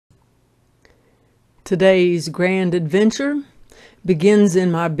Today's grand adventure begins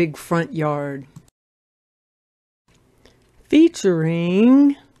in my big front yard,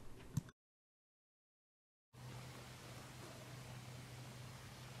 featuring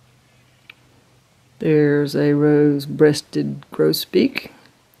there's a rose-breasted grosbeak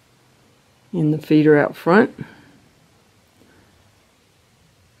in the feeder out front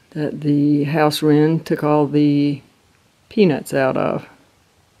that the house wren took all the peanuts out of.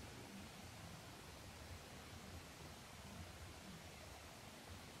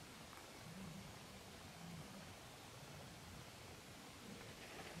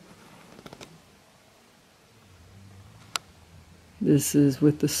 This is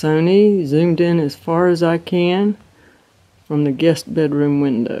with the Sony, zoomed in as far as I can from the guest bedroom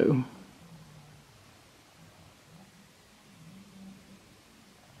window.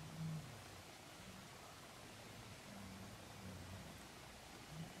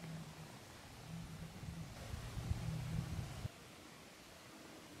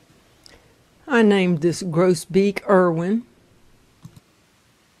 I named this grosbeak Irwin,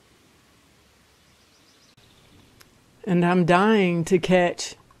 and I'm dying to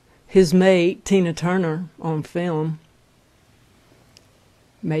catch his mate, Tina Turner, on film.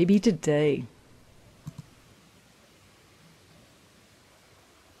 Maybe today.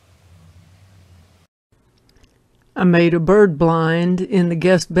 I made a bird blind in the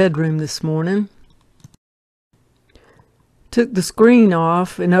guest bedroom this morning. Took the screen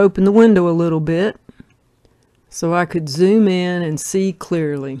off and opened the window a little bit so I could zoom in and see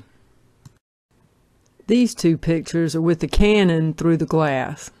clearly. These two pictures are with the Canon through the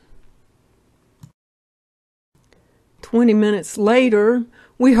glass. 20 minutes later,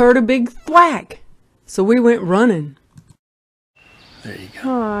 we heard a big thwack, so we went running. There you go.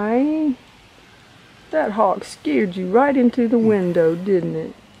 Hi. That hawk scared you right into the window, didn't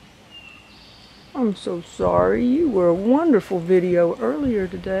it? I'm so sorry. You were a wonderful video earlier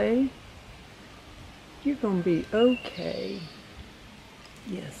today. You're gonna be okay.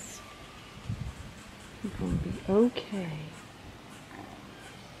 Yes. You're gonna be okay.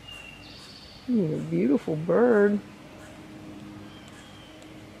 You're a beautiful bird.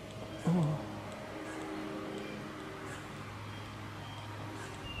 Oh.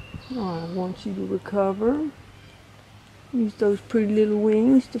 I want you to recover. Use those pretty little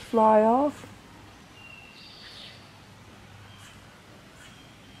wings to fly off.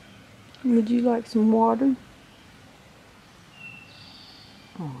 Would you like some water?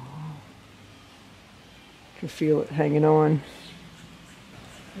 Oh. I can feel it hanging on.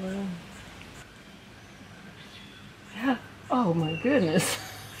 Well. Yeah. Oh my goodness.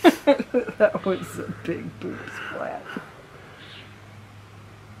 That was a big poop splat.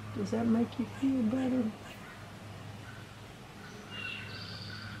 Does that make you feel better?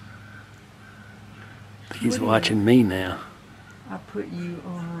 He's watching me now. I put you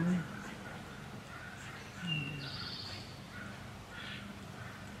on.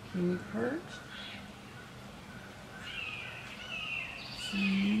 Can you perch?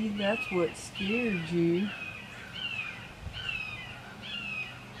 See, that's what scared you.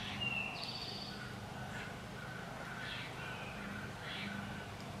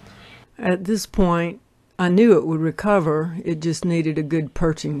 At this point, I knew it would recover. It just needed a good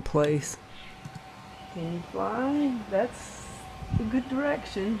perching place. Can you fly? That's a good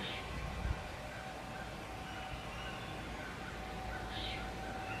direction.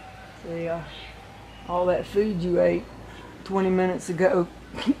 See, all that food you ate 20 minutes ago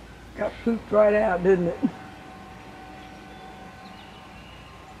got pooped right out, didn't it?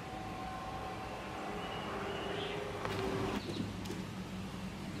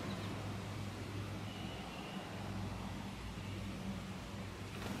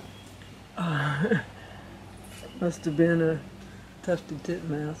 Must have been a tufted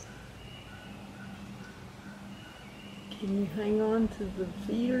titmouse. Can you hang on to the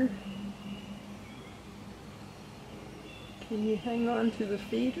feeder? Can you hang on to the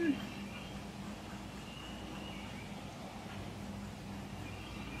feeder?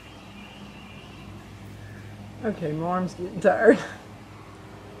 Okay, my arm's getting tired.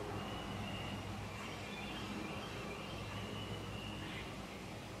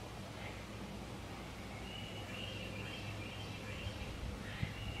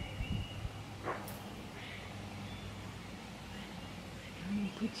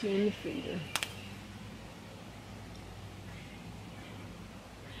 Put you in the feeder.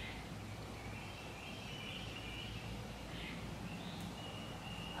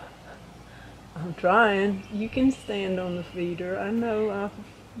 I'm trying. You can stand on the feeder. I know I've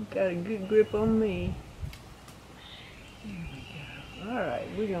got a good grip on me. There we go. Alright,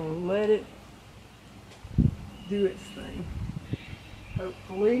 we're going to let it do its thing.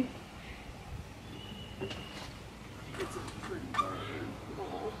 Hopefully. It's a pretty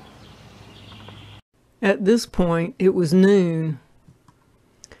bird. At this point, it was noon.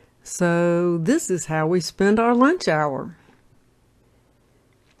 So this is how we spend our lunch hour.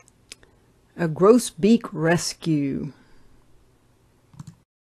 A Grosbeak rescue.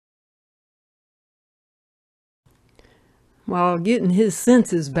 While getting his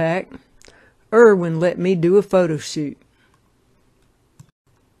senses back, Irwin let me do a photo shoot.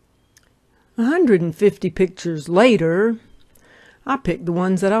 150 pictures later, I picked the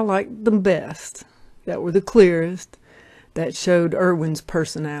ones that I liked the best, that were the clearest, that showed Irwin's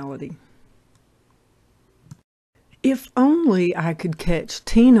personality. If only I could catch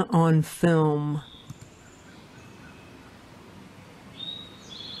Tina on film.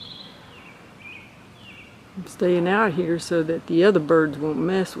 I'm staying out here so that the other birds won't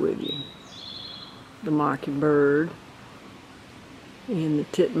mess with you. The mockingbird and the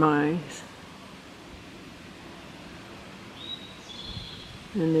titmice.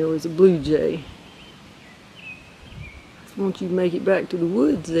 And there was a blue jay. Won't you make it back to the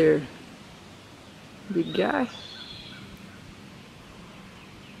woods there, big guy?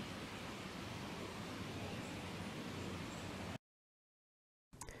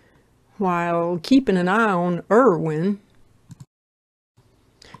 While keeping an eye on Irwin,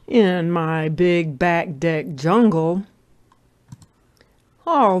 in my big back deck jungle,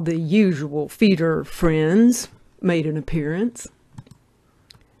 all the usual feeder friends made an appearance.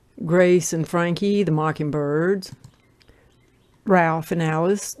 Grace and Frankie, the mockingbirds. Ralph and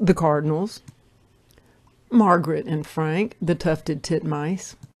Alice, the cardinals. Margaret and Frank, the tufted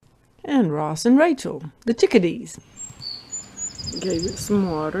titmice. And Ross and Rachel, the chickadees. Gave it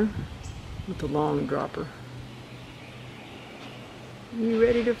some water with the long dropper. You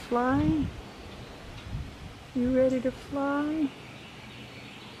ready to fly? You ready to fly?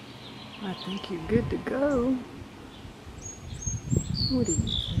 I think you're good to go. What do you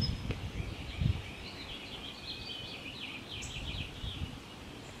think?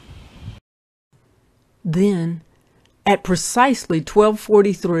 Then, at precisely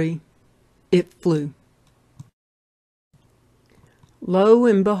 12:43, it flew. Lo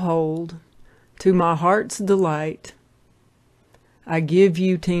and behold, to my heart's delight, I give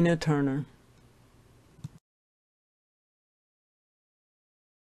you Tina Turner.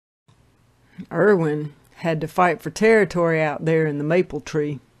 Irwin had to fight for territory out there in the maple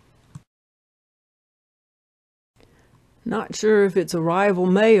tree. Not sure if it's a rival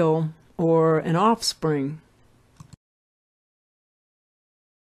male or an offspring.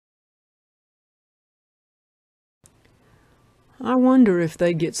 I wonder if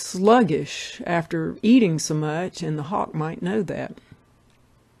they get sluggish after eating so much, and the hawk might know that.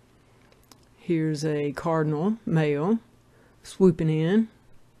 Here's a cardinal male swooping in.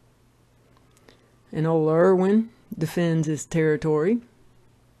 And old Irwin defends his territory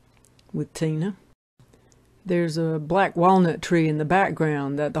with Tina. There's a black walnut tree in the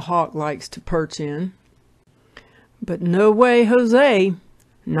background that the hawk likes to perch in. But no way, Jose,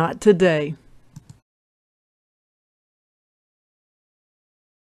 not today.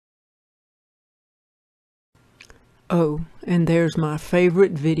 Oh, and there's my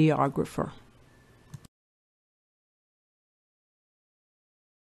favorite videographer.